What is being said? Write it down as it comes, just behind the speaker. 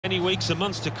many weeks and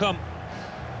months to come.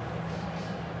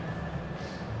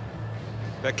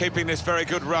 They're keeping this very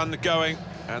good run going,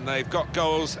 and they've got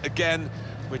goals again,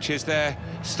 which is their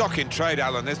stock in trade,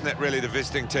 Alan, isn't it, really, the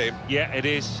visiting team? Yeah, it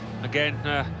is. Again,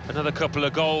 another couple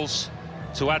of goals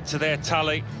to add to their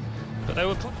tally. But they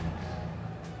were...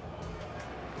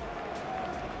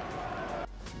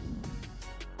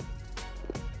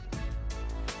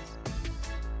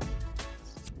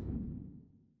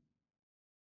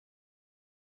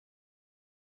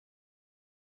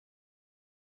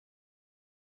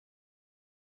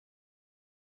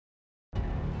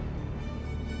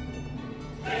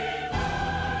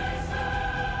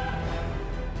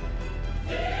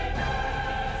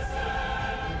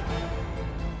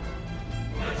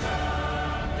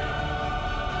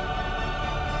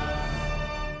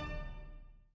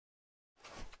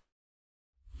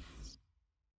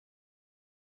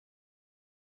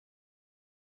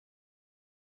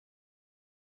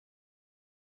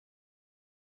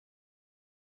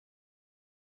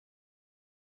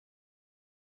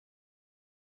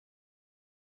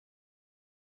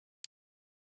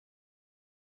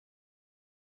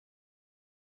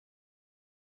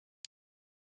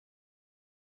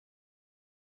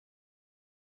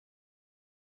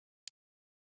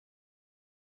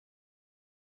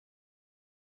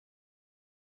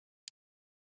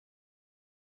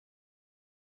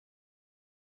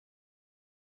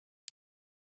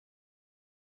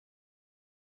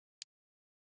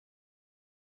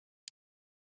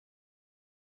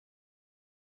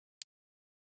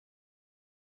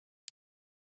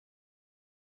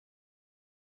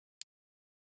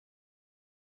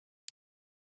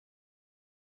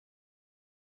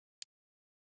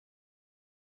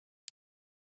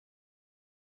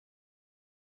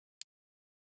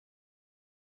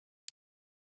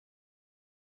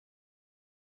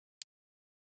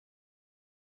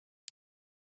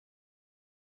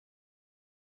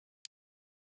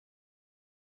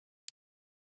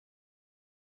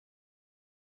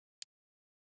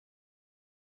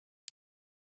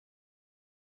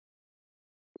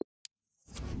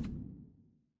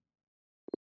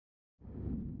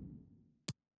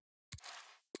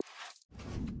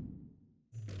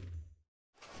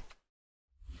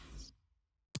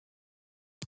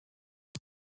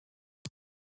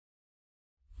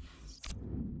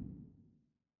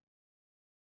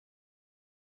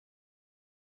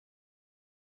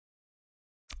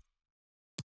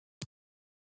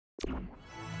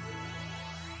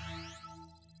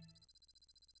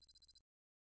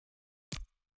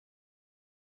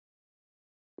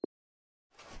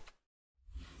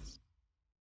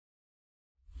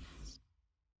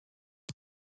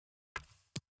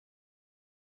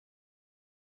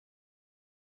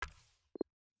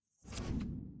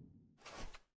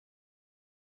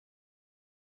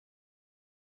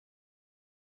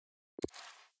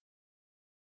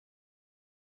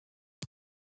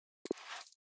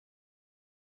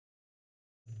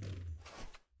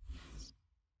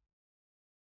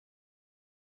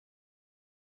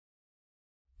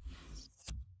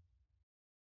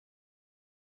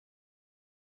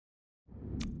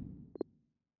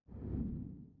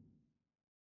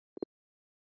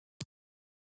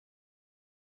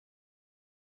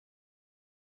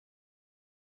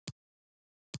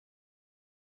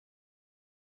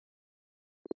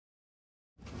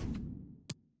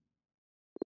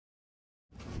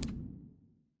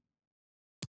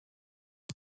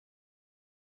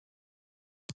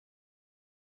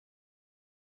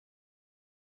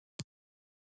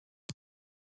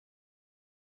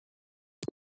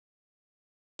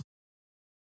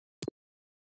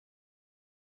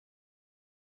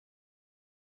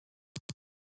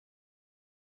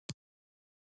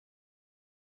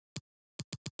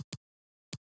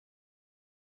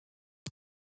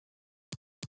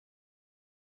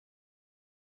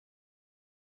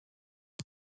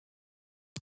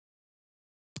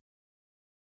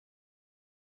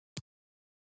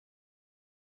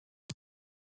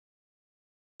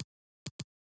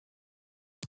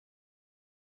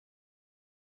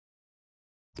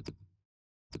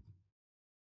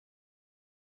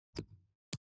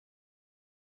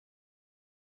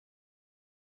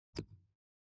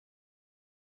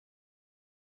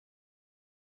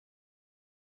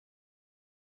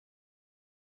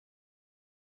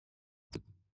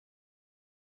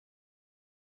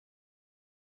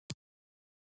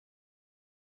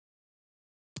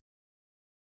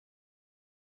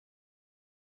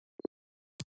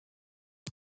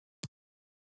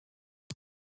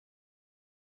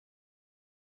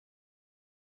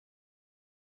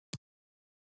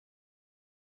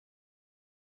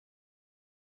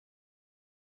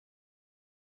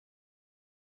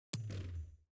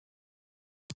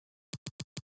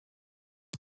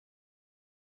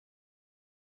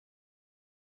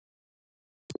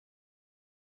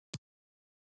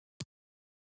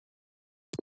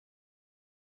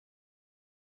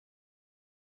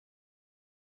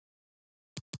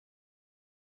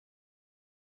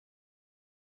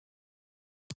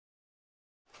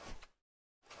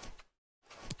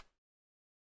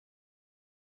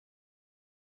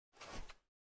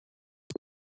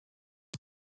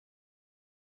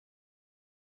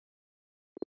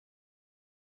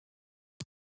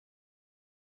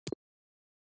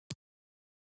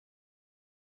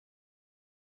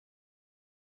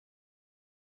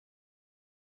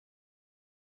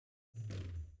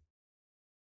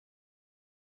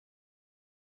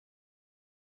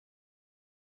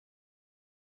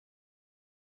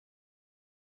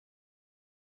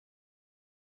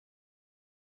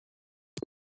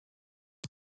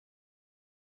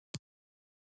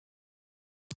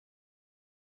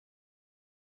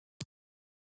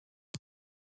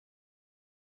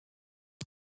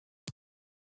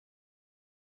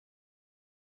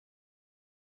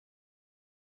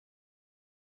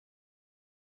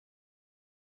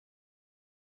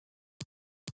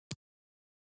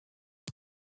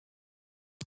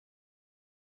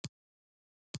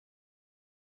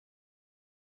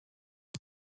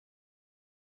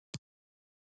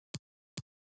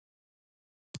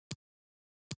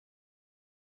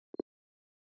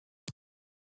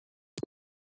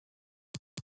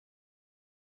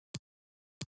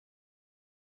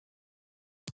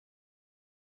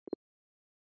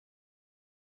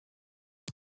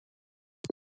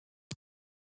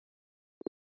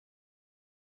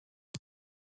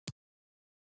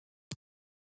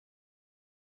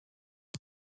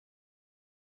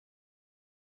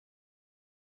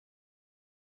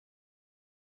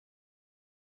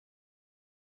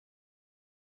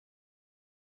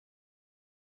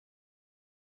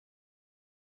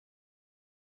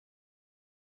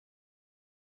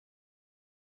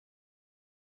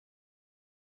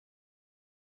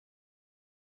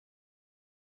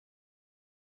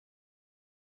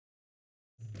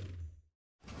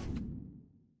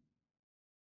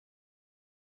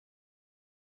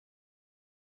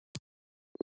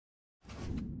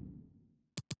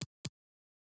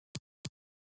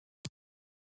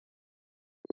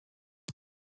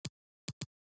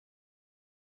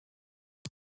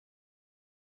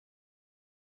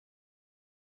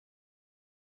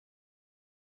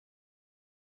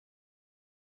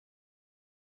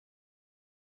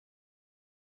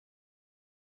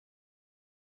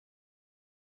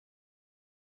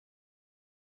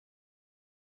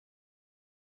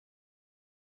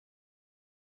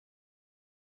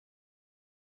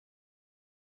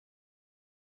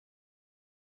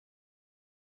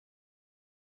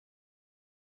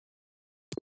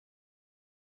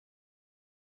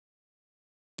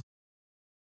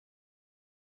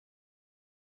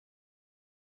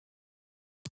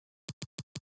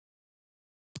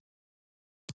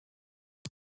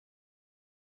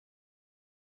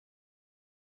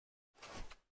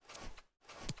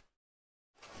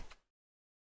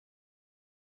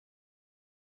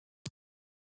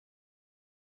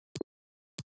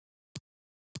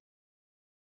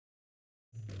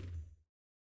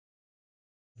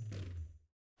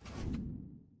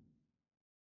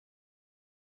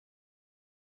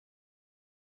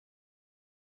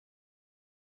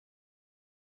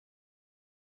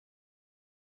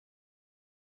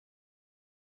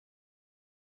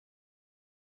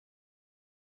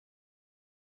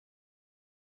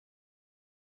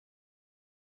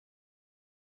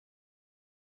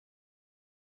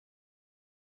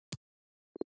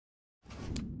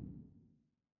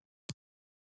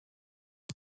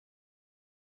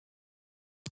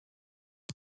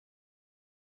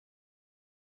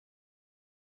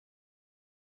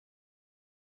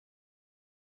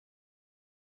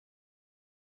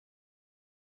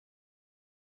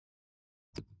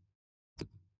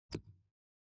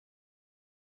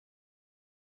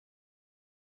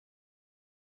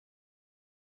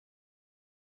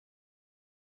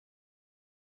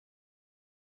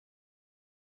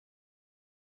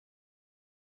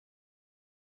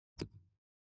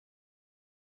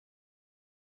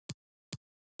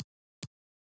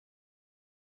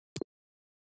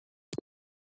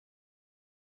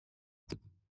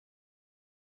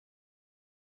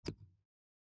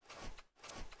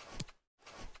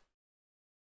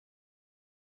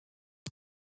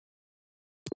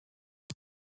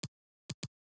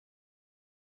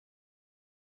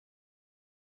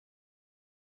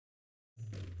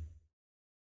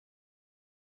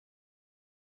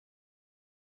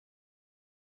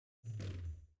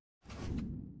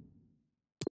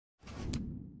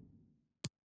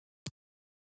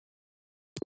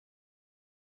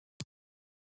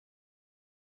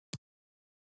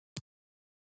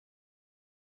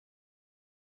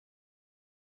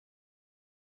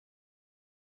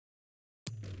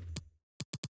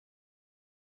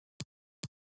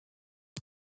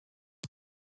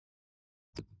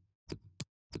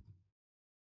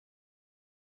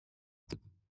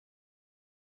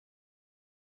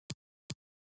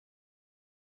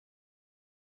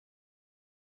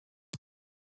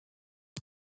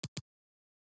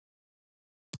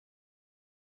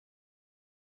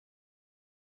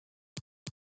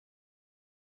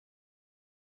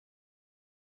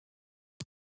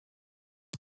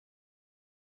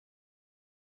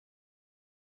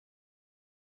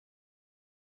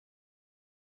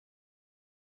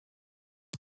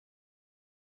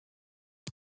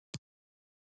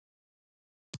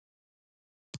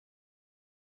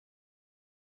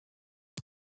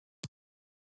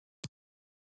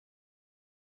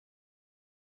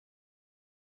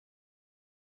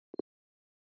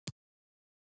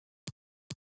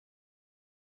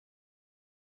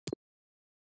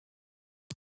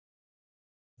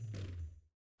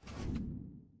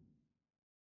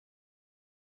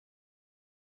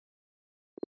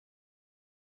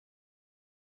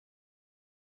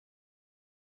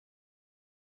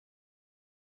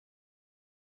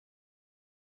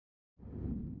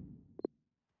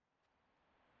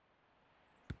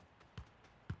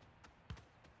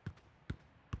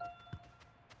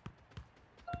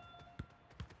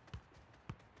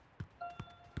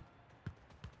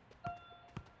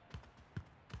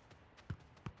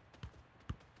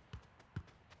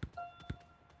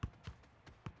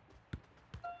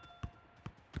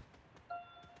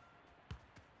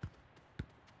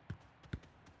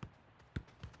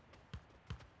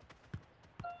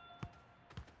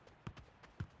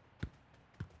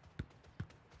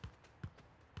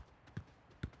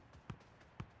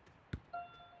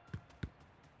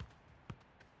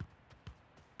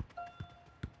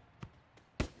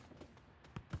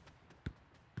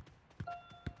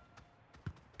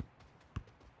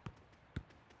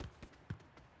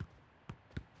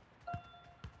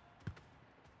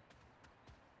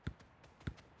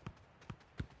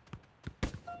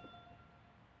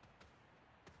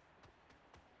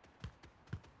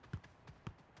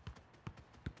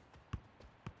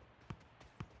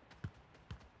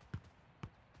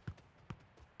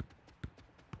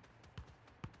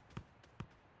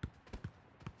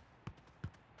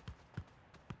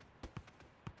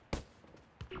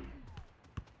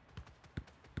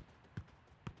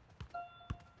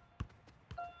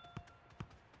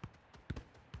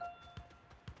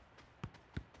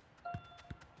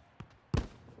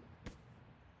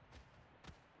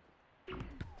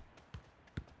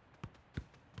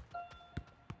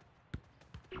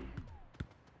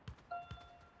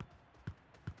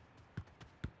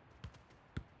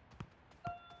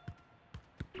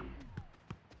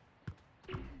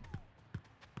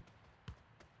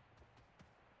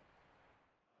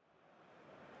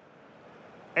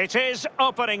 It is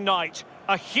opening night.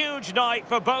 A huge night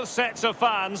for both sets of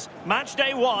fans. Match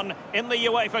day 1 in the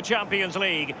UEFA Champions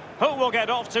League. Who will get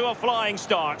off to a flying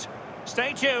start?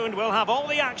 Stay tuned, we'll have all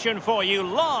the action for you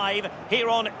live here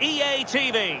on EA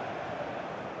TV.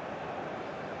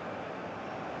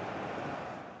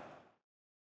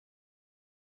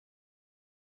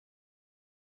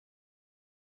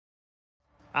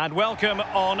 And welcome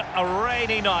on a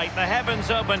rainy night. The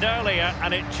heavens opened earlier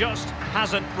and it just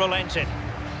hasn't relented.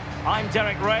 I'm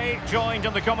Derek Ray, joined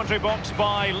in the commentary box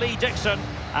by Lee Dixon,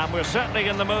 and we're certainly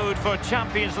in the mood for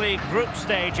Champions League group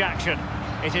stage action.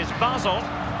 It is Basel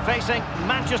facing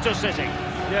Manchester City.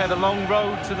 Yeah, the long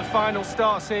road to the final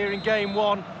starts here in game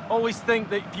 1. Always think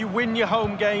that if you win your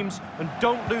home games and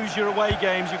don't lose your away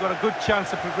games, you've got a good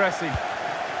chance of progressing.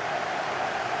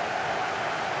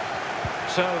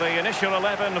 So the initial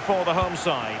 11 for the home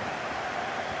side.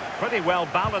 Pretty well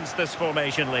balanced, this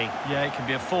formation, Lee. Yeah, it can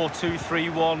be a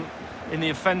 4-2-3-1 in the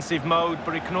offensive mode,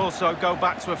 but it can also go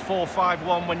back to a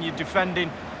 4-5-1 when you're defending.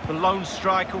 The lone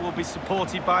striker will be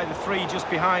supported by the 3 just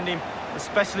behind him,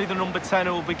 especially the number 10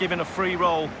 who will be given a free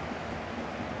roll.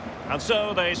 And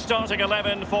so the starting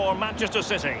 11 for Manchester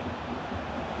City.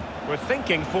 We're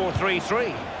thinking 4-3-3.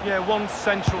 Yeah, one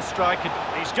central striker.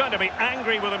 He's going to be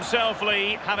angry with himself,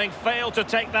 Lee, having failed to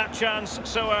take that chance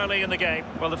so early in the game.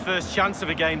 Well, the first chance of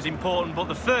a game's important, but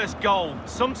the first goal,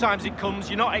 sometimes it comes,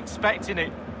 you're not expecting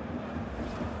it.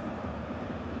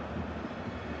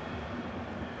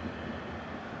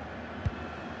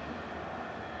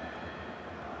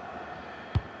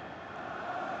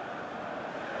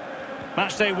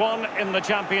 Matchday 1 in the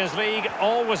Champions League,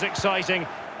 always exciting.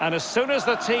 And as soon as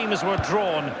the teams were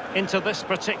drawn into this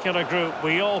particular group,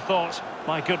 we all thought,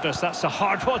 my goodness, that's a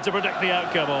hard one to predict the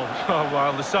outcome of. Oh,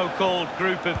 well, the so-called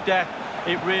group of death,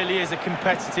 it really is a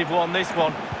competitive one, this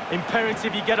one.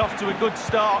 Imperative you get off to a good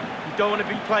start. You don't want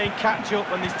to be playing catch-up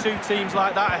when there's 2 teams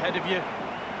like that ahead of you.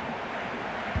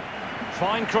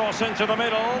 Fine cross into the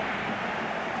middle.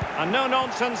 And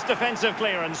no-nonsense defensive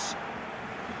clearance.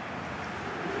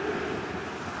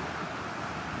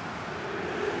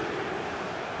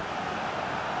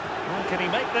 Can he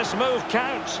make this move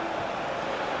count?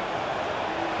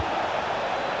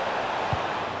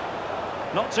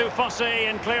 Not too fussy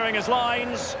in clearing his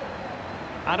lines.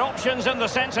 And options in the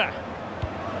centre.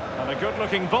 And a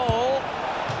good-looking ball.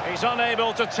 He's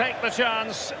unable to take the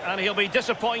chance, and he'll be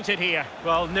disappointed here.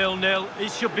 Well, 0-0.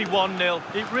 It should be 1-0.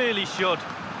 It really should.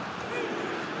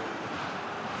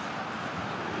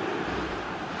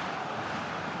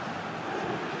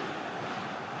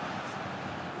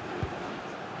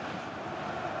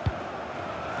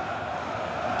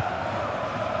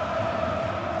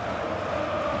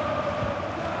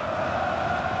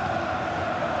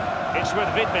 It's with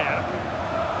Vidmer.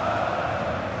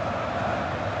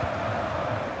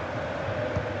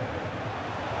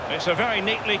 It's a very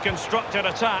neatly constructed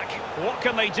attack. What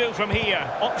can they do from here?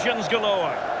 Options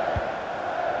galore.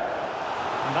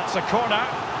 And that's a corner.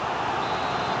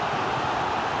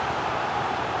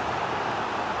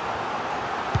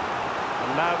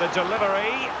 And now the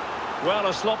delivery. Well,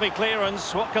 a sloppy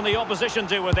clearance. What can the opposition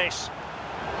do with this?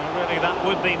 Well, really, that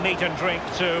would be meat and drink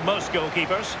to most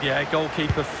goalkeepers. Yeah,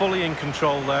 goalkeeper fully in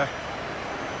control there.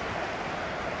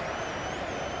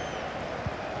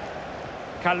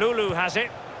 Kalulu has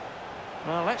it.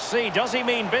 Well, let's see, does he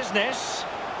mean business?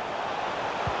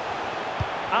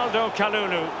 Aldo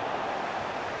Kalulu.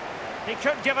 He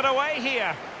could give it away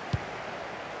here.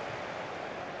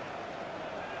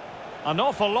 An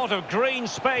awful lot of green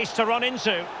space to run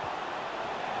into.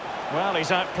 Well,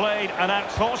 he's outplayed and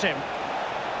outthought him.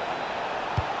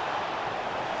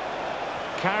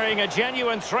 Carrying a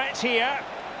genuine threat here.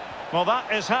 Well,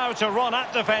 that is how to run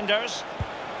at defenders.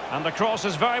 And the cross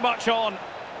is very much on.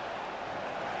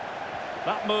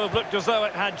 That move looked as though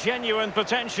it had genuine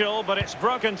potential, but it's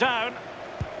broken down.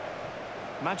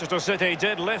 Manchester City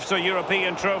did lift a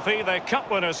European trophy, the Cup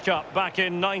Winners' Cup, back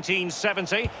in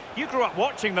 1970. You grew up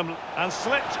watching them and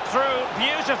slipped through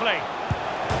beautifully.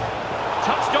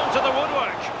 Touched onto the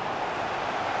woodwork.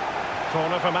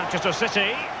 Corner for Manchester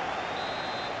City.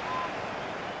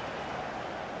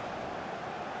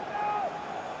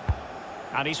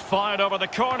 And he's fired over the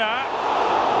corner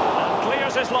and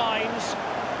clears his lines.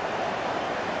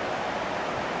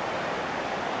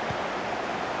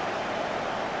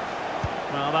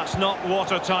 Well, that's not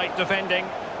watertight defending.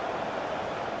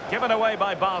 Given away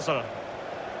by Basel.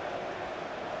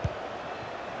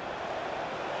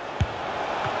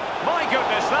 My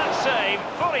goodness, that save.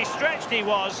 Fully stretched he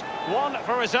was. One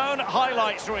for his own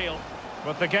highlights reel.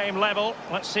 With the game level,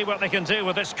 let's see what they can do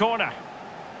with this corner.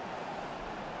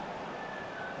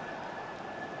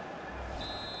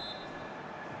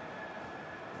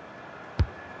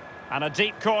 And a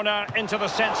deep corner into the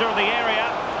centre of the area.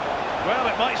 Well,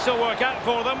 it might still work out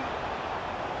for them.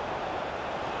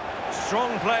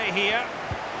 Strong play here.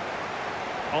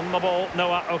 On the ball,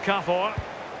 Noah Okafor.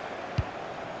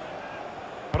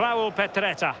 Raul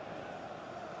Petretta.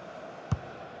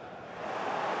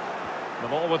 The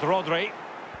ball with Rodri.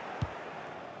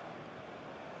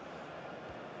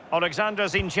 Alexander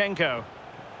Zinchenko.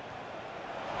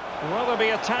 Will there be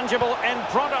a tangible end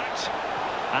product?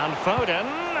 And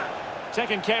Foden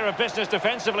taking care of business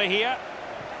defensively here.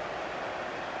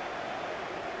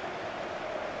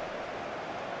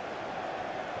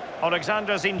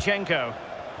 Alexander Zinchenko.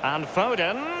 And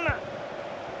Foden.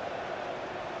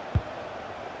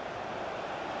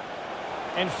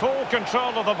 In full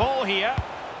control of the ball here.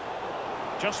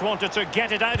 Just wanted to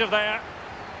get it out of there.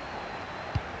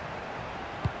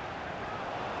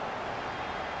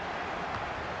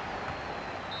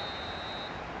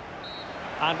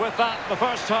 And with that, the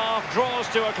first half draws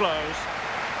to a close.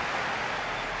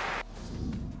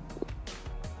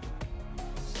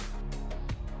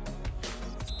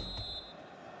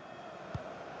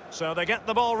 So they get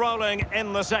the ball rolling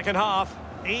in the second half.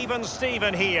 Even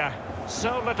Steven here.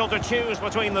 So little to choose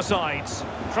between the sides.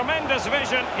 Tremendous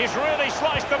vision. He's really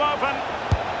sliced them open.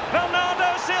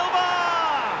 Bernardo Silva!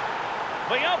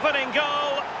 The opening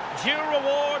goal. Due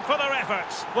reward for their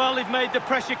efforts. Well, they've made the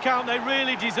pressure count. They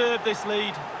really deserve this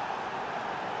lead.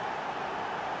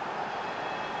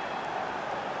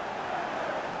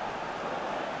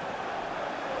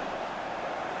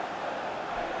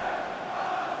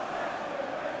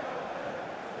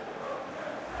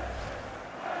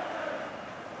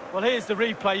 Well, here's the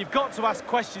replay. You've got to ask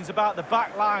questions about the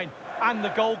back line and the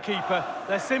goalkeeper.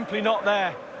 They're simply not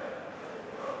there.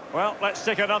 Well, let's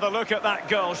take another look at that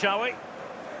goal, shall we?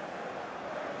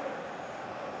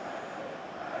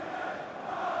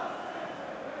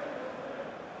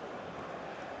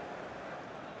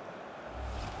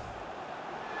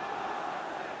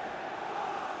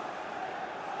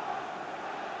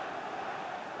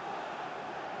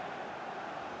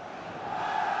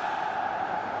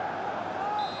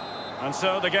 And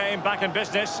so the game back in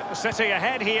business. City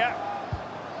ahead here.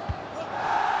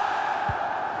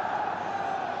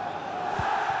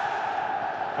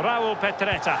 Raul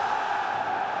Petretta.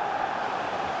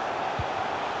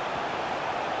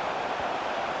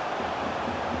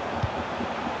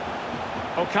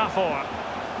 Okafor.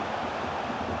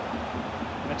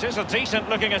 It is a decent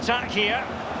looking attack here.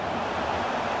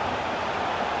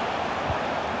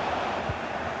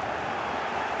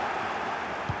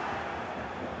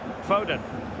 Foden.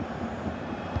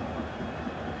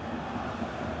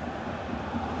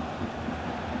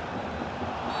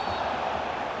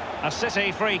 A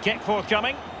City free kick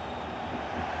forthcoming.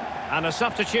 And a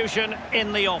substitution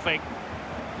in the offing.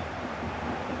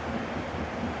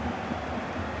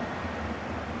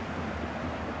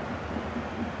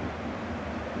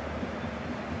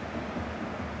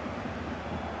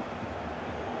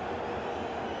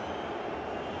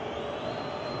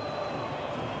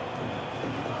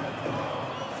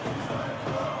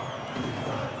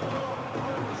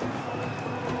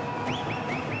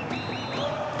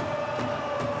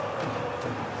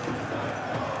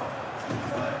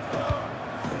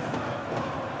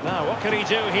 Now, what can he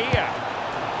do here?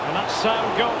 And that's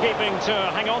sound goalkeeping to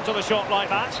hang on to the shot like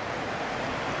that.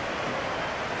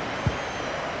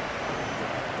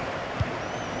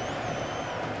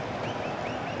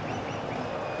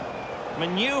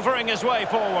 Manoeuvring his way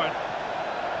forward.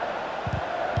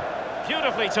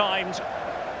 Beautifully timed.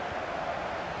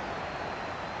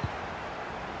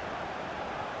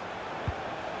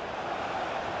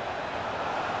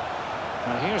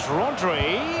 And here's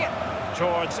Rodri.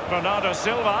 Towards Bernardo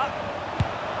Silva.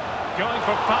 Going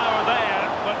for power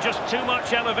there, but just too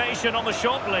much elevation on the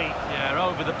shot lead. Yeah,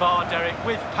 over the bar, Derek,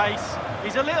 with pace.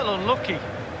 He's a little unlucky.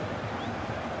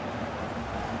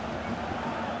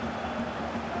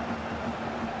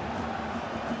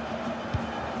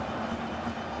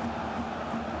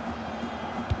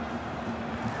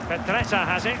 Petretta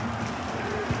has it.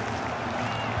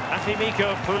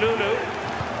 Afimiko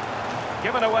Pululu.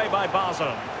 Given away by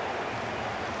Basel.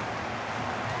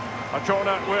 A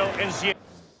corner will ensue.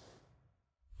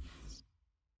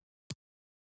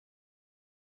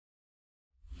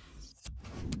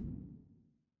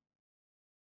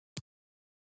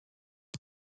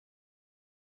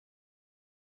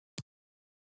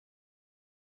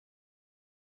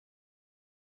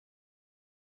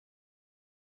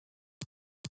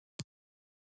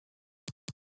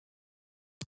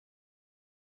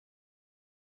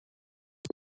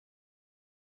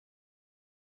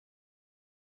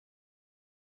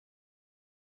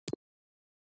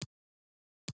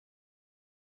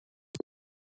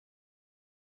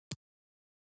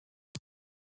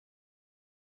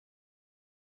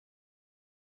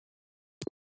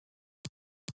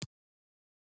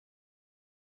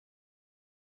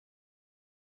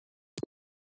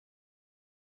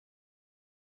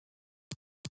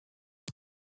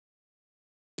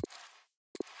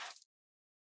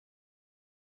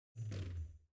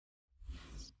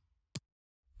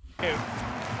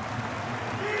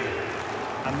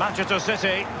 And Manchester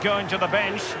City going to the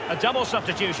bench. A double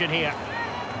substitution here.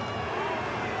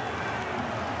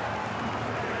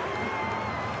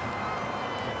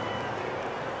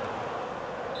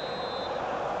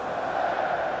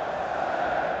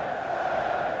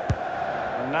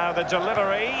 And now the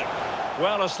delivery.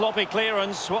 Well, a sloppy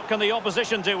clearance. What can the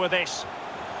opposition do with this?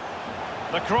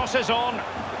 The cross is on.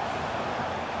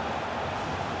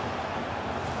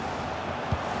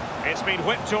 It's been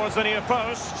whipped towards the near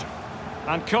post.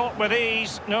 And caught with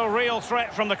ease. No real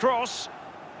threat from the cross.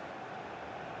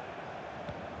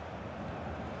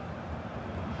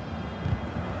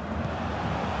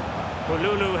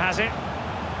 Kululu has it.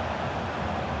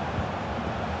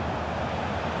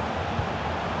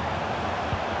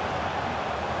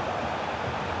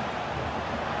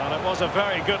 And it was a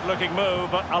very good-looking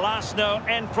move, but alas, no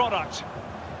end product.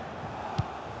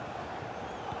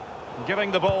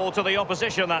 Giving the ball to the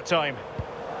opposition that time.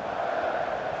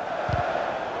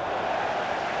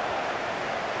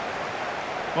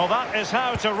 Well, that is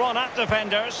how to run at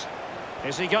defenders.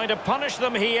 Is he going to punish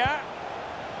them here?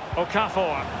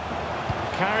 Okafor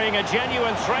carrying a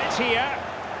genuine threat here.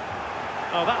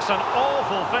 Oh, that's an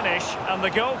awful finish, and the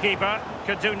goalkeeper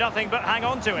could do nothing but hang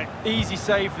on to it. Easy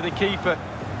save for the keeper.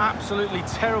 Absolutely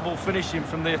terrible finishing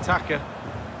from the attacker.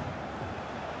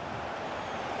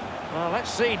 Well, let's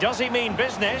see, does he mean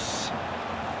business?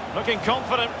 Looking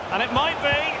confident, and it might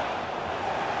be.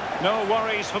 No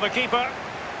worries for the keeper.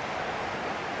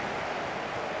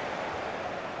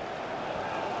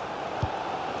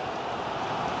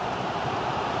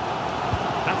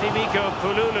 Miko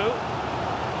Pululu.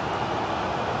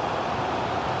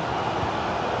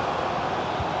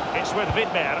 It's with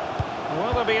Vidmer.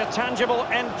 Will there be a tangible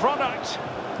end product?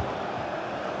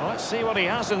 Well, let's see what he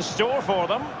has in store for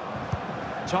them.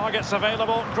 Targets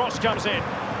available, cross comes in.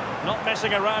 Not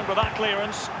messing around with that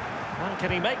clearance. And can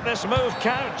he make this move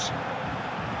count?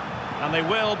 And they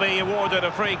will be awarded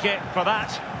a free kick for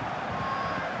that.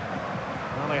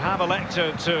 Well, they have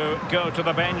elected to go to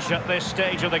the bench at this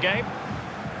stage of the game.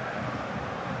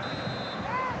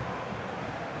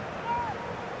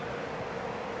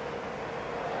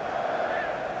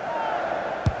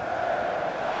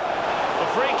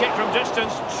 Kick from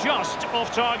distance, just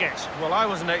off target. Well, I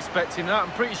wasn't expecting that.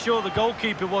 I'm pretty sure the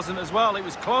goalkeeper wasn't as well. It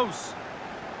was close.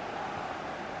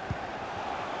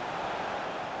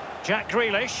 Jack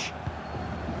Grealish.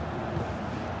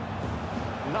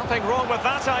 Nothing wrong with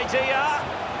that idea.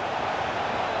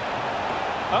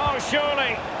 Oh,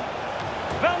 surely.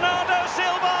 Bernardo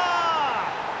Silva!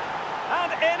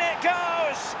 And in it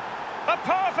goes. A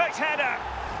perfect header.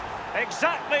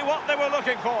 Exactly what they were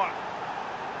looking for.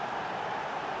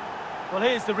 Well,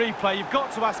 here's the replay. You've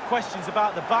got to ask questions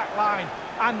about the back line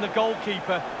and the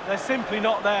goalkeeper. They're simply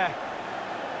not there.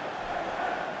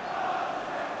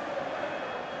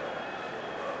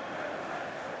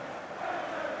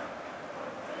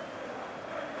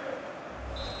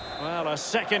 Well, a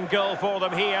second goal for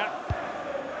them here.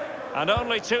 And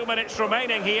only 2 minutes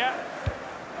remaining here.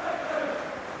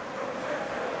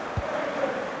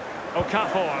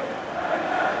 Okafor.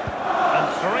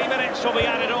 And 3 minutes will be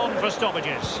added on for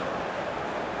stoppages.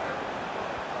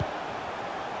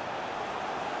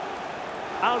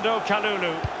 Aldo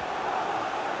Kalulu.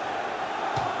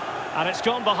 And it's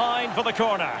gone behind for the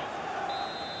corner.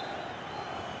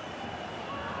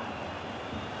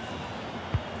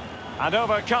 And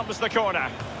over comes the corner.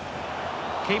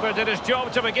 Keeper did his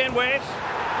job to begin with.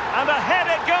 And a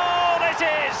headed goal it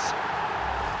is!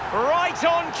 Right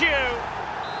on cue.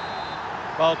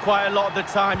 Well, quite a lot of the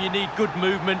time you need good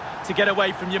movement to get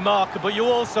away from your marker, but you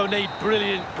also need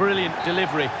brilliant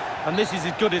delivery. And this is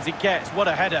as good as it gets. What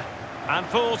a header. And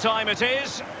full time it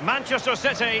is. Manchester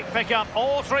City pick up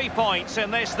all 3 points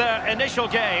in this, their initial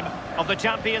game of the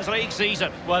Champions League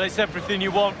season. Well, it's everything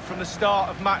you want from the start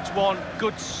of match one.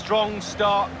 Good, strong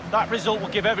start. That result will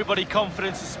give everybody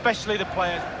confidence, especially the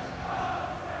players.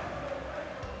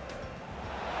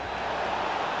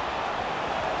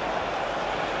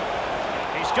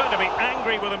 He's going to be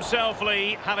angry with himself,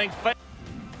 Lee, having failed.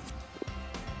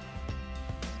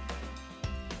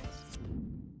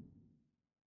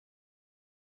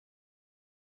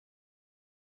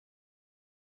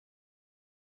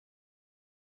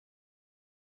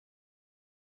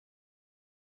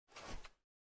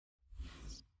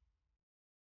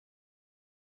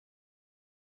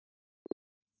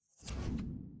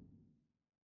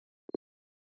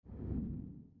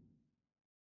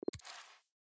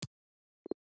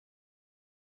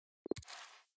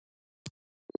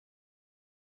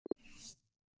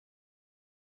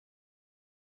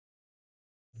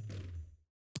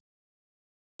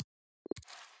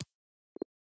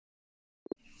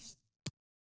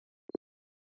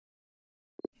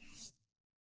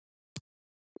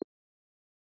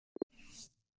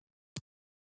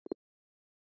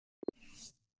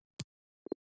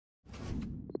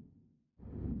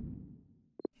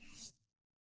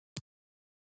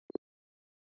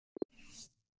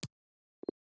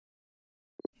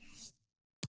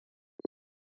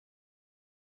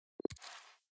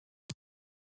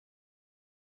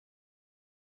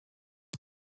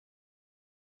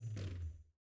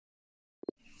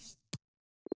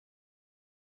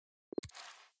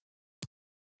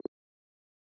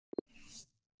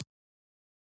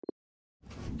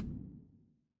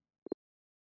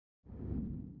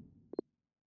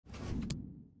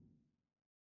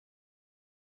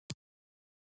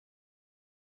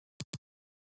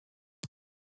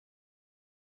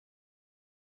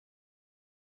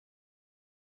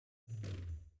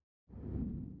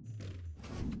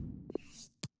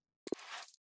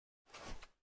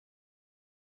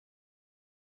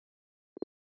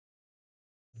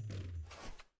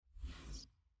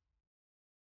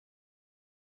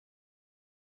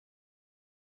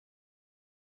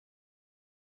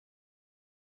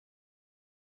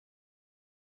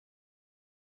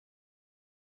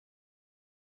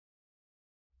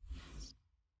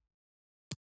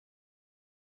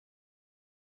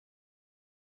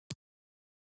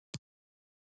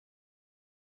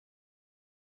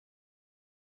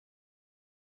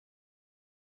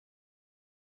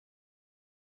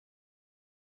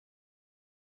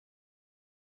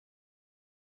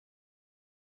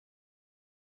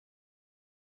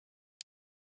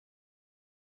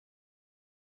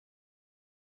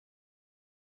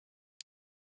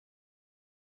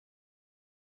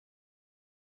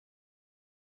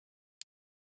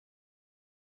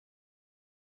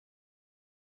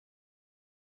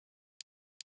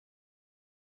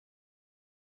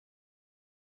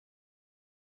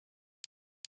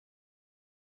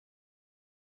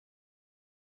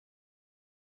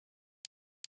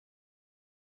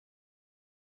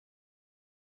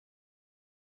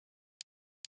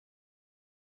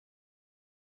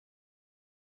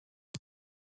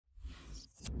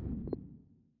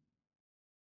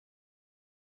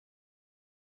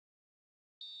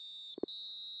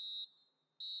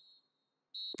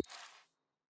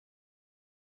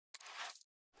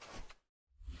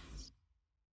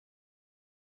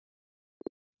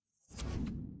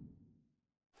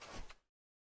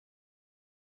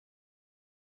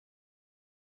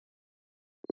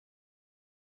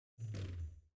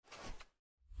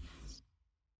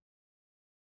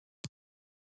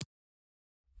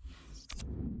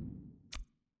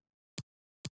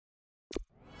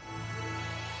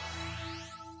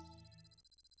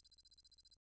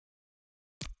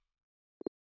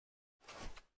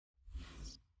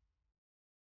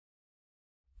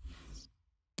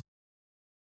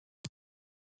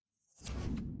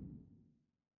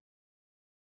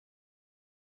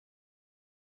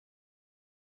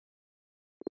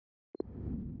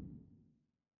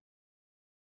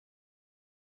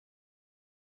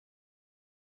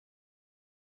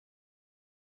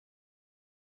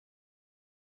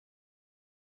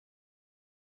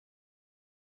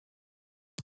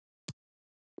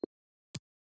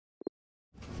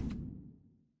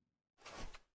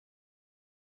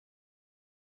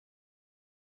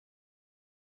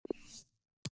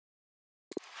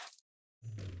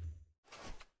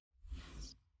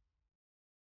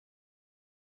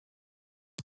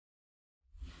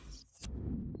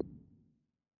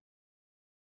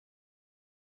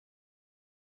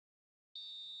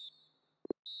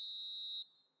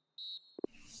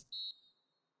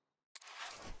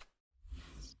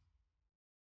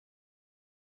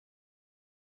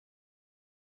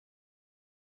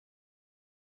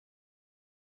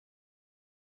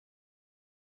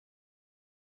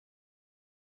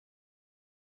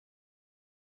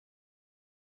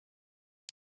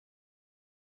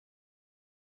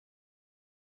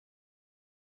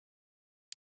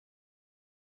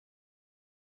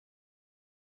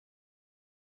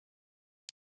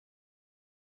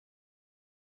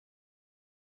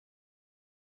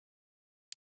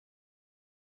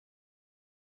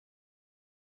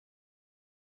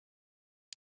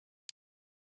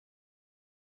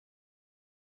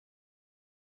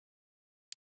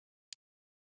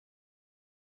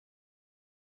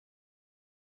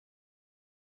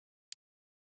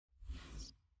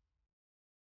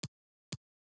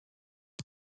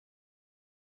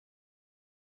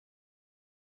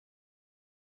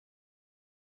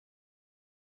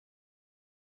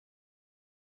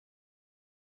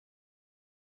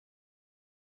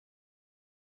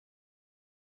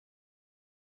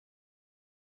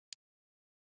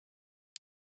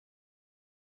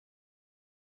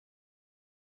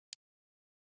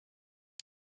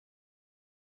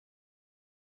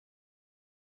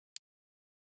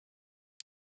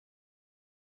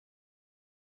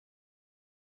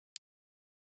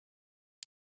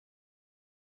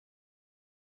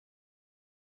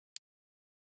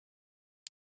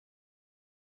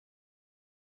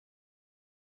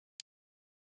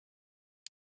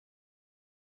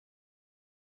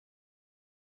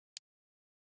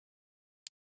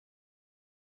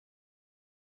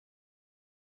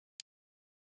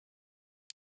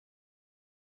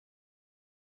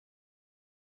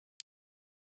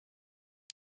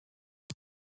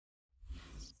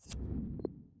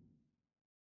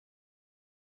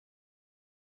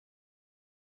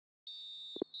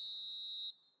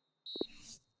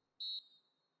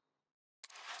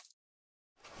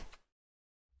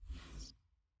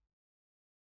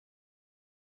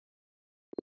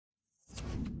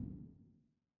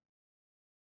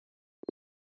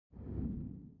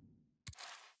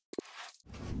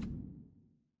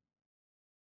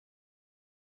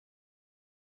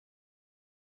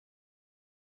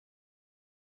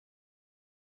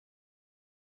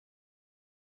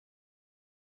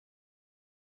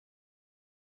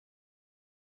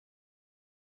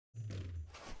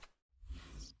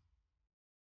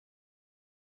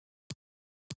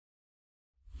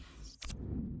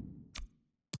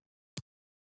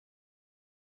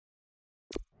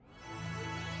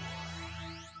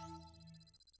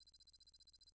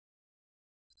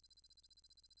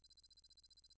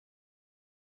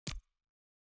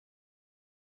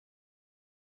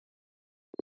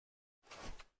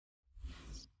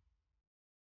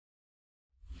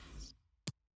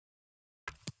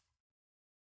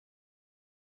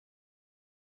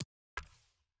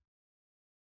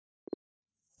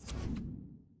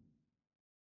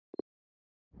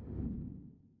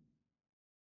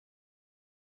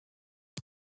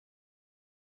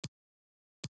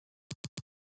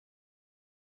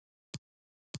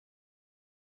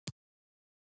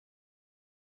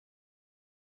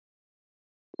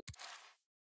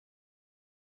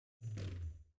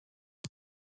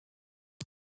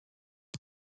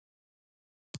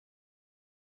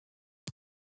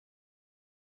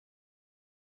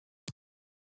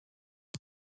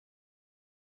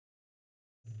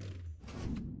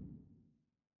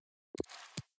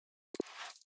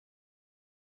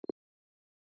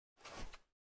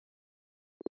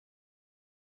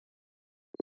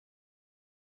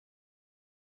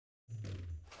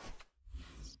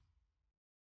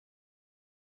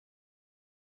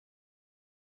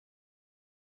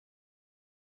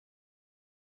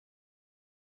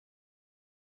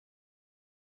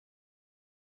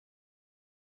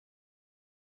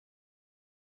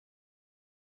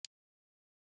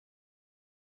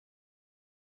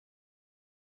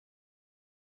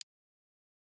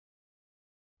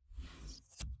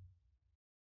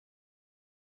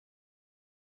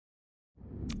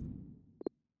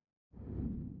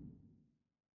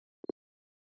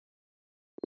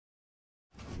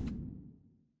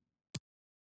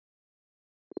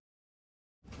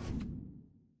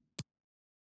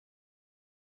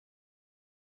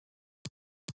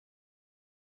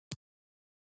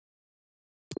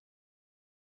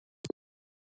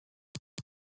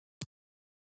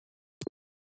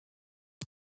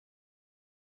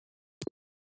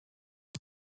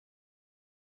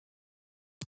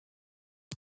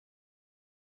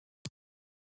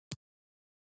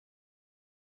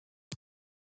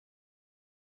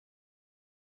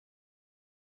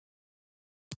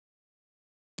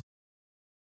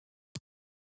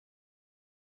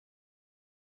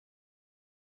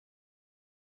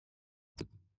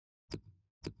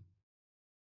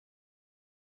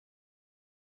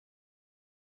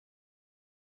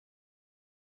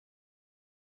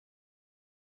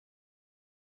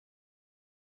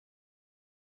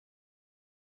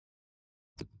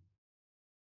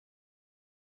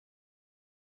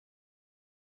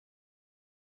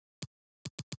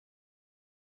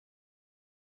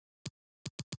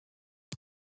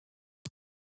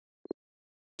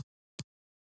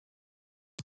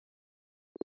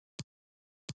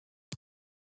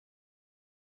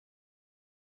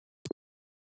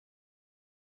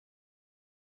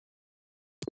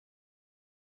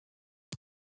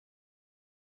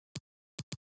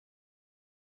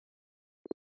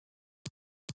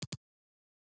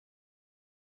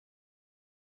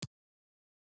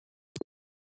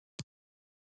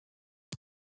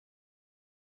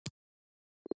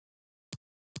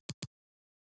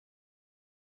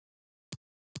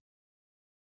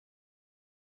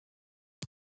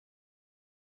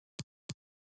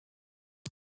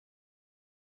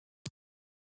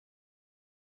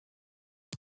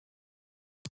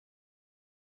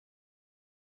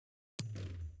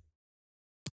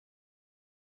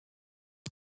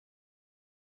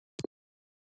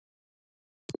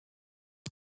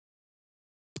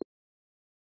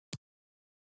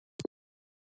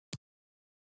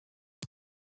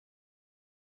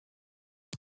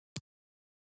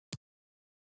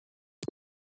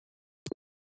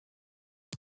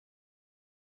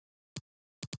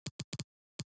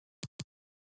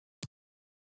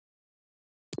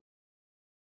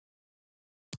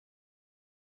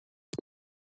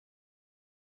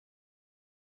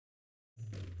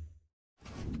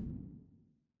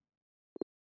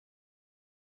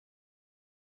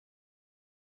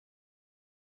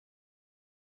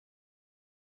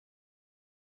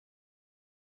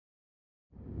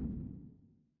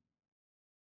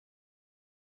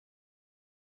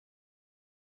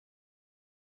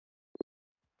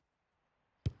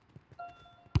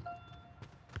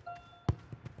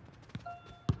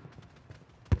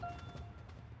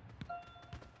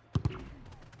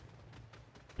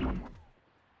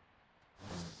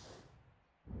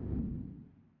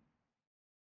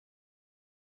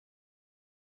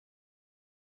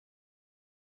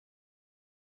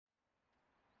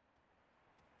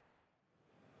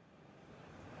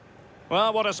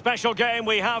 Well, what a special game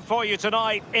we have for you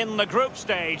tonight in the group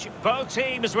stage. Both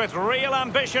teams with real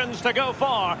ambitions to go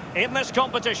far in this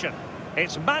competition.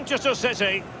 It's Manchester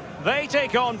City. They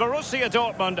take on Borussia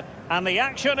Dortmund, and the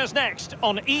action is next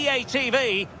on EA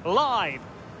TV Live.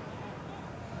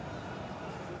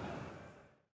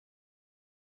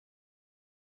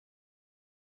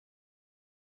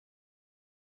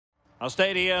 A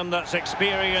stadium that's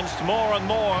experienced more and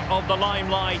more of the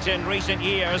limelight in recent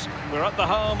years. We're at the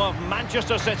home of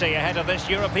Manchester City ahead of this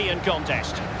European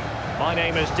contest. My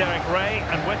name is Derek Ray,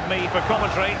 and with me for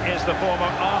commentary is the former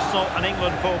Arsenal and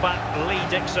England fullback Lee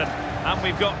Dixon. And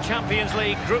we've got Champions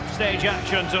League group stage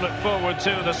action to look forward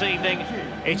to this evening.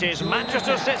 It is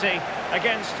Manchester City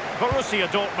against Borussia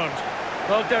Dortmund.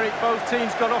 Well, Derek, both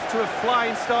teams got off to a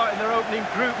flying start in their opening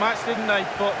group match, didn't they?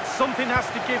 But something has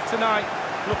to give tonight.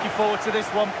 Looking forward to this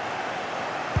one.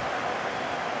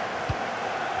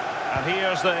 And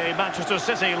here's the Manchester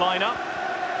City lineup.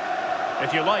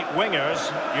 If you like wingers,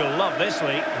 you'll love this,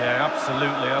 Lee. Yeah,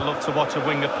 absolutely. I love to watch a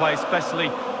winger play, especially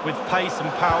with pace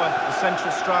and power. The central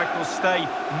striker will stay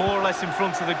more or less in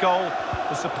front of the goal.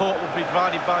 The support will be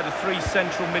provided by the three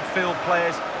central midfield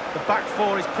players. The back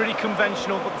four is pretty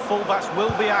conventional, but the fullbacks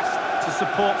will be asked to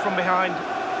support from behind.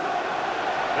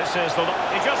 This is the...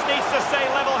 He just needs to stay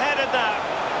level-headed now.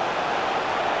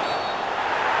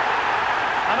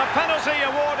 And a penalty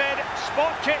awarded.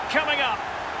 Spot kick coming up.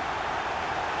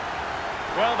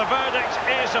 Well, the verdict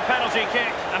is a penalty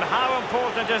kick. And how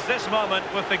important is this moment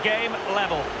with the game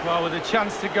level? Well, with a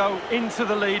chance to go into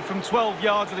the lead from 12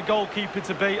 yards with the goalkeeper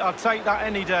to beat, I'll take that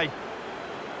any day.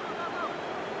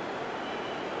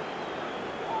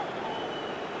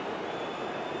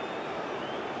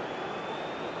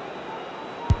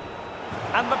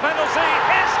 And the penalty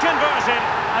is converted.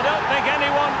 I don't think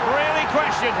anyone really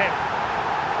questioned him.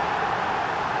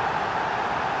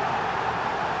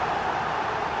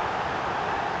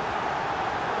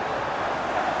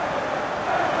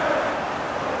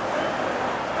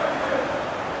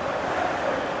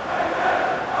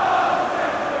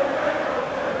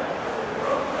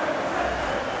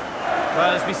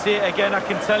 Well, as we see it again, I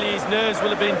can tell you his nerves will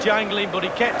have been jangling, but he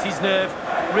kept his nerve.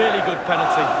 Really good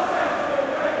penalty.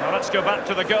 Let's go back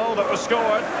to the goal that was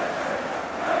scored.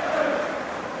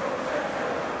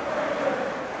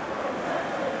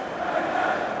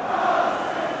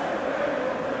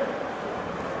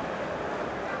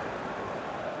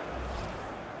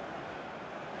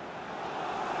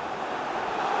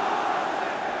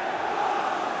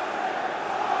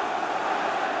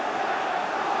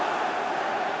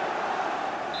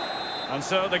 And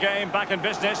so the game back in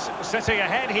business. City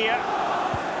ahead here.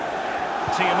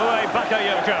 Tiamue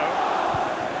Bakayoko.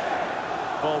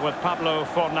 Ball with Pablo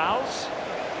Fornals.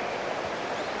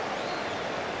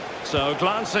 So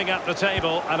glancing at the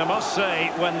table, and I must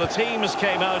say, when the teams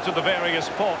came out of the various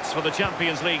pots for the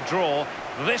Champions League draw,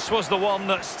 this was the one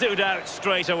that stood out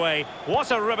straight away.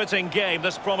 What a riveting game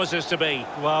this promises to be.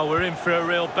 Well, we're in for a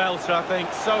real belter, I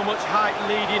think. So much hype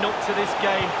leading up to this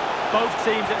game. Both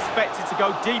teams expected to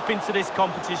go deep into this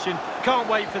competition. Can't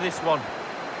wait for this one.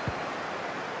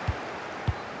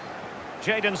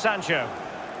 Jadon Sancho.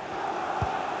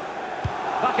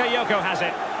 Bakayoko has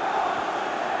it.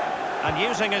 And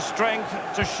using his strength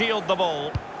to shield the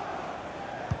ball.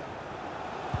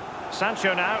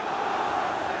 Sancho now.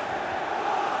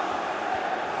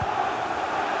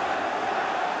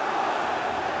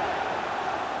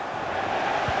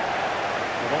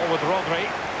 The ball with Rodri.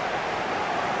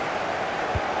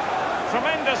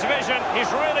 Tremendous vision.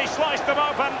 He's really sliced them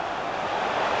open.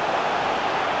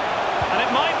 And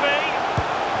it might be.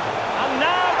 And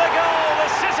now the goal the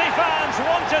City fans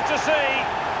wanted to see.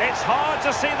 It's hard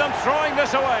to see them throwing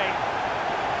this away.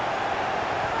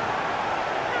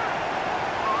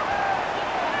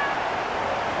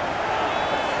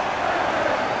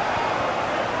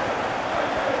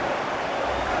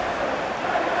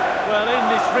 Well, in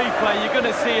this replay, you're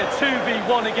going to see a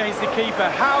 2v1 against the keeper.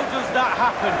 How does that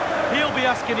happen? He'll be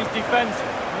asking his defence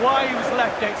why he was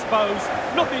left exposed.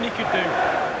 Nothing he could do.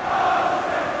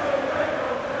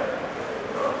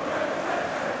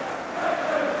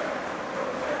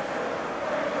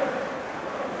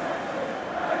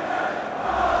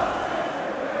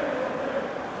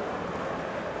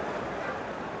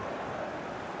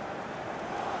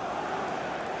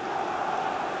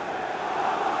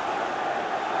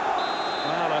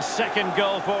 Second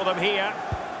goal for them here.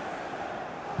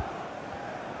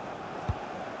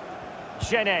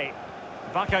 Chene,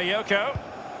 Bakayoko,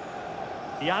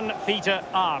 Jan Fiete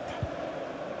Arp.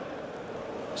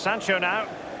 Sancho now.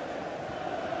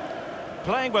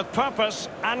 Playing with purpose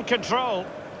and control.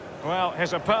 Well,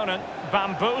 his opponent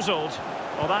bamboozled.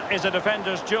 Well, that is a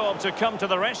defender's job to come to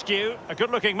the rescue. A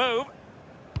good-looking move.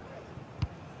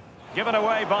 Given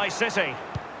away by City.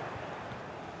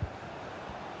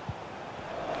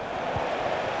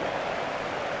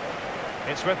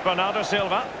 It's with Bernardo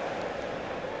Silva.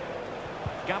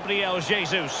 Gabriel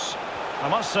Jesus. I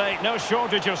must say, no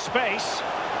shortage of space.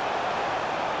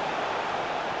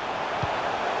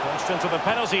 Crossed into the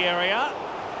penalty area.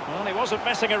 Well, he wasn't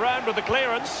messing around with the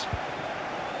clearance.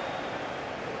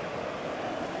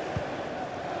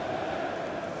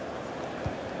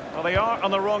 Well, they are on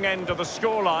the wrong end of the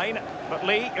scoreline. But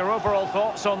Lee, your overall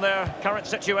thoughts on their current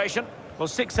situation? Well,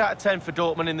 6 out of 10 for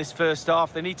Dortmund in this first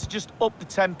half. They need to just up the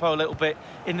tempo a little bit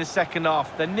in the second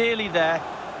half. They're nearly there.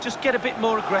 Just get a bit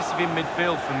more aggressive in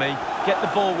midfield for me. Get the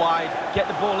ball wide, get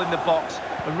the ball in the box,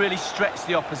 and really stretch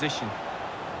the opposition.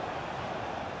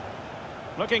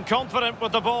 Looking confident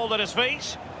with the ball at his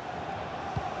feet.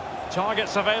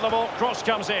 Targets available, cross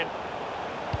comes in.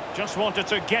 Just wanted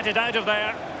to get it out of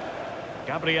there.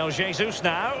 Gabriel Jesus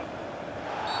now.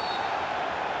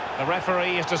 The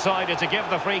referee has decided to give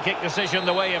the free kick decision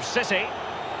the way of City.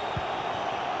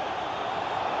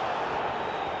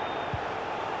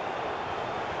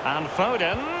 And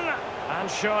Foden, and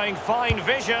showing fine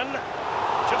vision.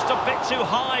 Just a bit too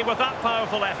high with that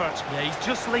powerful effort. Yeah, he's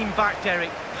just leaned back, Derek.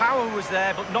 Power was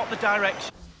there, but not the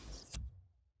direction.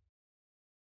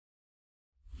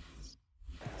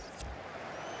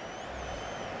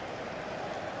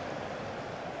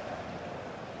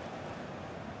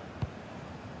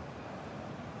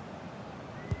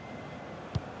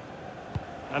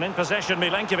 And in possession,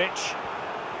 Milenkovic.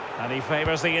 And he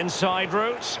favours the inside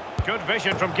route. Good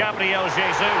vision from Gabriel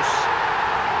Jesus.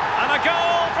 And a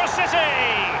goal for City!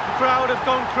 The crowd have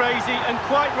gone crazy, and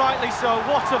quite rightly so.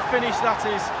 What a finish that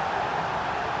is.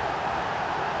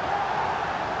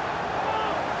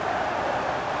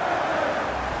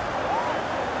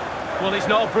 Well, it's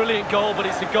not a brilliant goal, but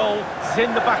it's a goal. It's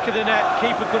in the back of the net.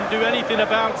 Keeper couldn't do anything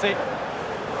about it.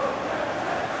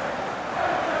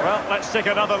 Well, let's take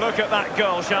another look at that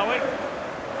goal, shall we?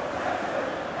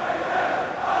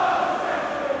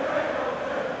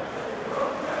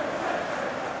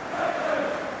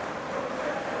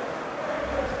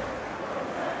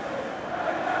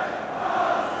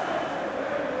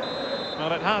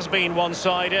 Well, it has been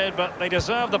one-sided, but they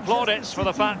deserve the plaudits for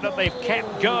the fact that they've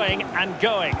kept going and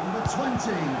going. Number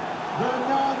 20,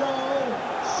 Bernardo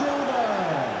Silva.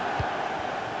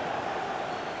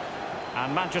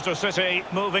 And Manchester City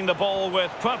moving the ball with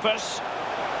purpose.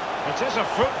 It is a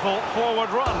fruitful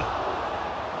forward run.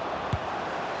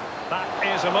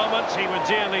 That is a moment he would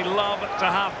dearly love to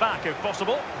have back, if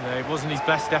possible. No, it wasn't his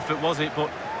best effort, was it?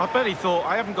 But I bet he thought,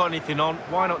 I haven't got anything on.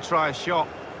 Why not try a shot?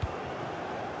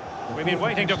 We've been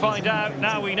waiting to find out.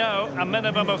 Now we know. A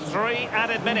minimum of 3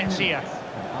 added minutes here.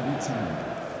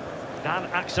 Dan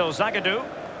Axel Zagadou.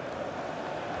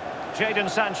 Jadon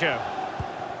Sancho.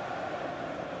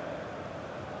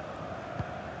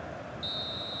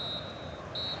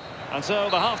 And so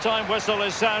the half-time whistle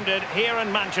is sounded here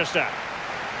in Manchester.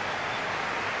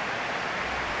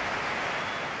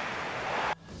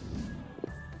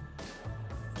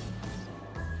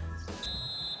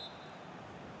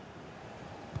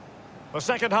 The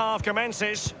second half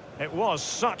commences. It was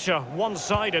such a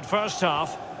one-sided first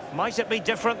half. Might it be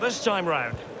different this time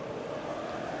round?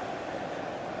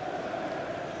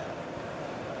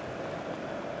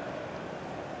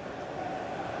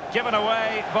 Given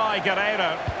away by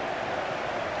Guerreiro.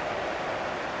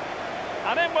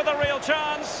 And in with a real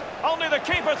chance. Only the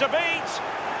keeper to beat.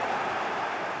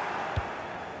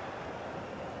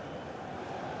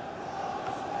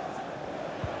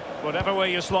 Whatever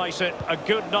way you slice it, a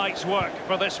good night's work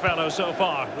for this fellow so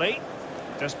far. Lee,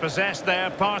 dispossessed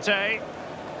there, Partey.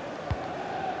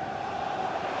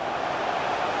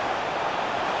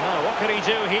 Now, what can he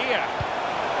do here?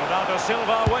 Bernardo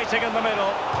Silva waiting in the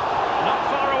middle. Not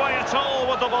far away at all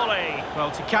with the volley.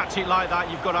 Well, to catch it like that,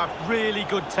 you've got to have really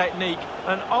good technique.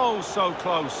 And oh, so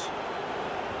close.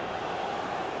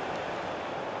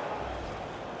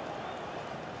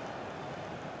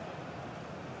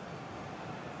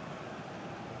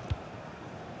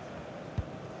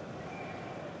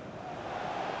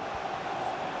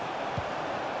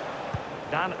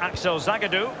 Dan Axel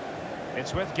Zagadou.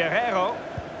 It's with Guerreiro.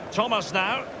 Thomas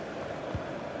now.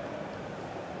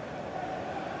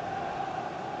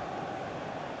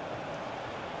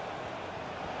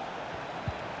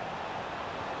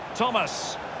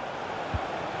 Thomas.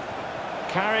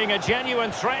 Carrying a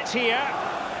genuine threat here.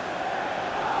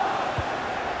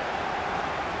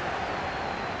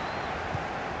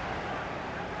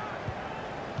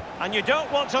 And you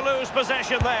don't want to lose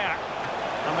possession there.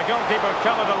 And the goalkeeper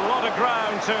covered a lot of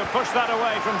ground to push that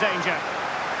away from danger.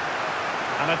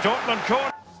 And a Dortmund corner.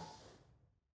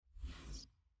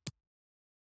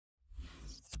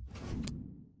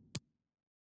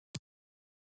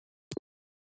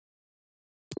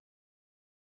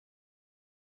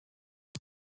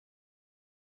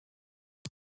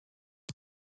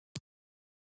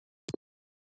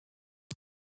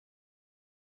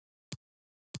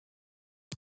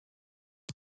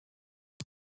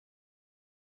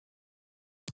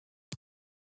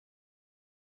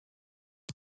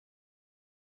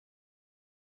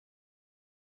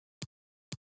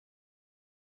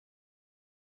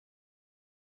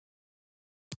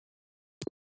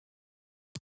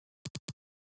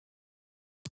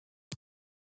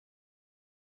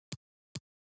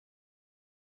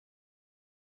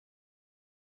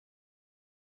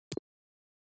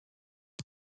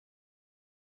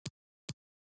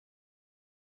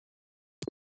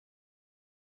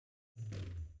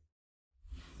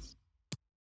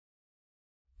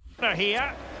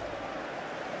 Here.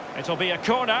 It'll be a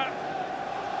corner.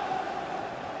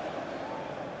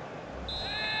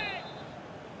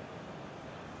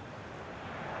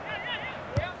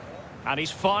 And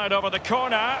he's fired over the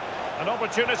corner. An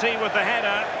opportunity with the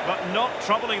header, but not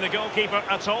troubling the goalkeeper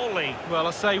at all, Lee. Well,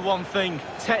 I say one thing,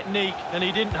 technique, and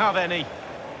he didn't have any.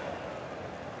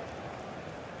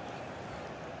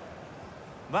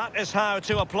 That is how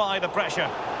to apply the pressure.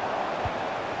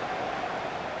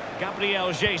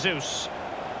 Gabriel Jesus.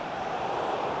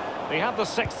 They have the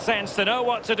sixth sense to know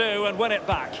what to do and win it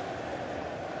back.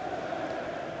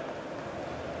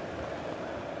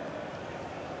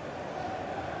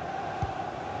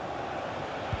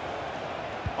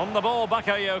 On the ball,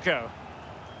 Bakayoko.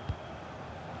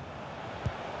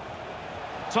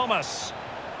 Thomas.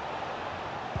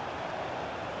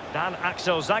 Dan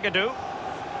Axel Zagadou.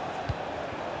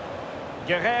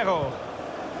 Guerrero.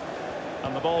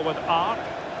 And the ball with Arp.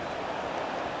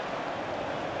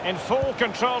 In full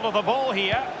control of the ball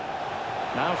here.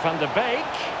 Now Van de Beek.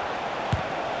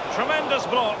 Tremendous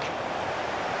block.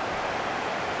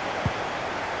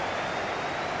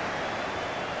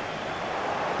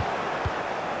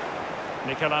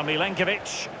 Nikola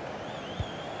Milenkovic.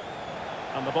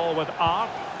 And the ball with Arp.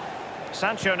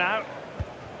 Sancho now.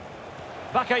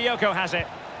 Bakayoko has it.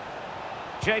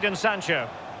 Jadon Sancho.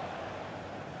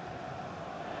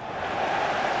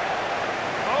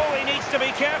 Oh, he needs to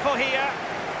be careful here.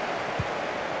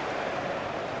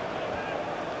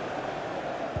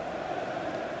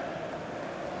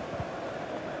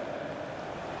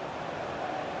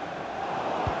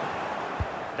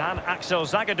 Dan Axel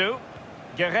Zagadou.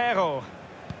 Guerrero.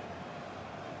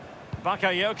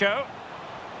 Bakayoko.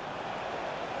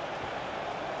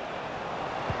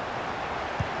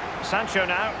 Sancho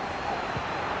now.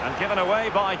 And given away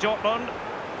by Dortmund.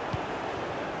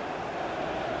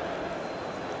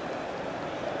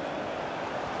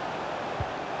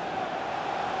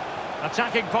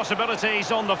 Attacking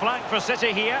possibilities on the flank for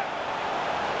City here.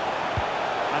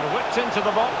 And whipped into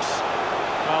the box.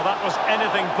 Well, that was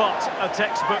anything but a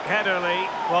textbook header, Lee.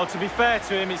 Well, to be fair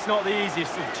to him, it's not the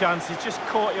easiest of chances. Just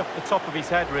caught you off the top of his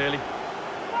head, really.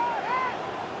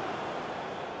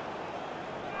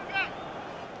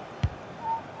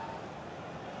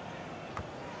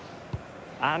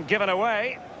 And given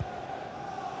away.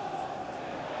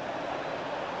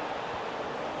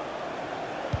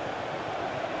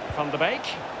 Van de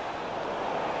Beek.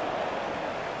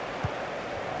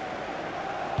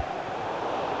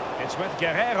 It's with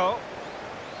Guerrero.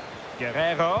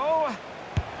 Guerrero.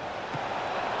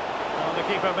 Well, the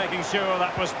keeper making sure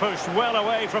that was pushed well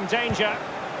away from danger.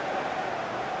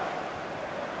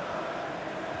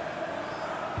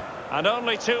 And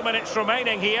only 2 minutes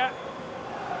remaining here.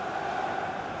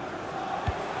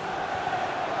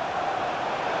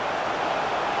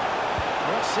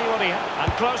 Let's see what he has.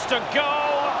 And close to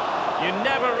goal. You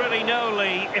never really know,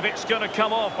 Lee, if it's going to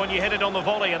come off when you hit it on the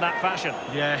volley in that fashion.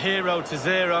 Yeah,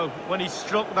 0-0. When he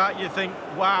struck that, you think,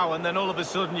 wow, and then all of a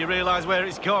sudden you realise where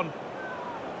it's gone.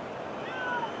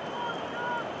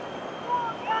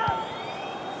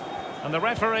 And the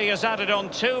referee has added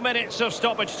on 2 minutes of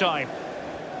stoppage time.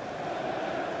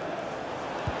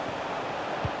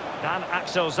 Dan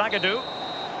Axel Zagadou.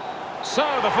 So,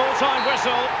 the full-time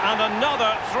whistle, and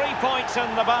another 3 points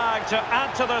in the bag to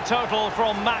add to the total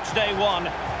from match day one.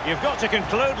 You've got to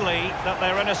conclude, Lee, that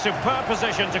they're in a superb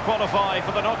position to qualify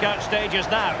for the knockout stages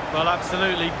now. Well,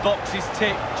 absolutely. Boxes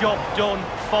ticked, job done,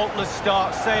 faultless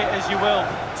start, say it as you will.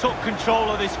 Took control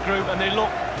of this group, and they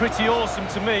look pretty awesome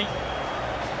to me.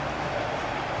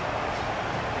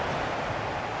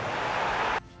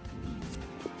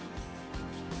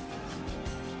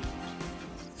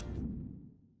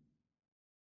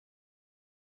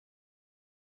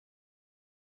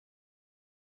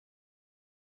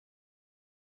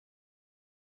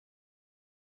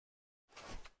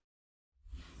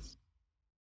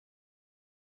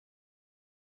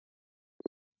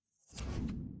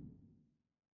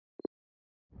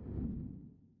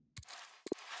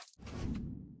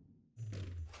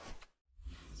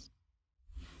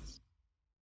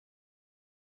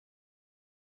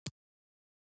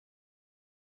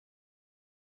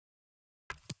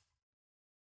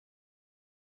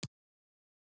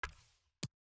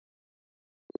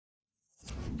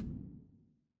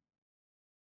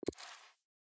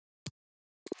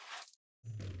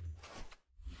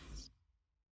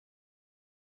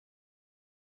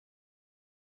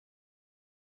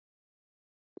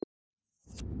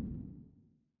 Silva.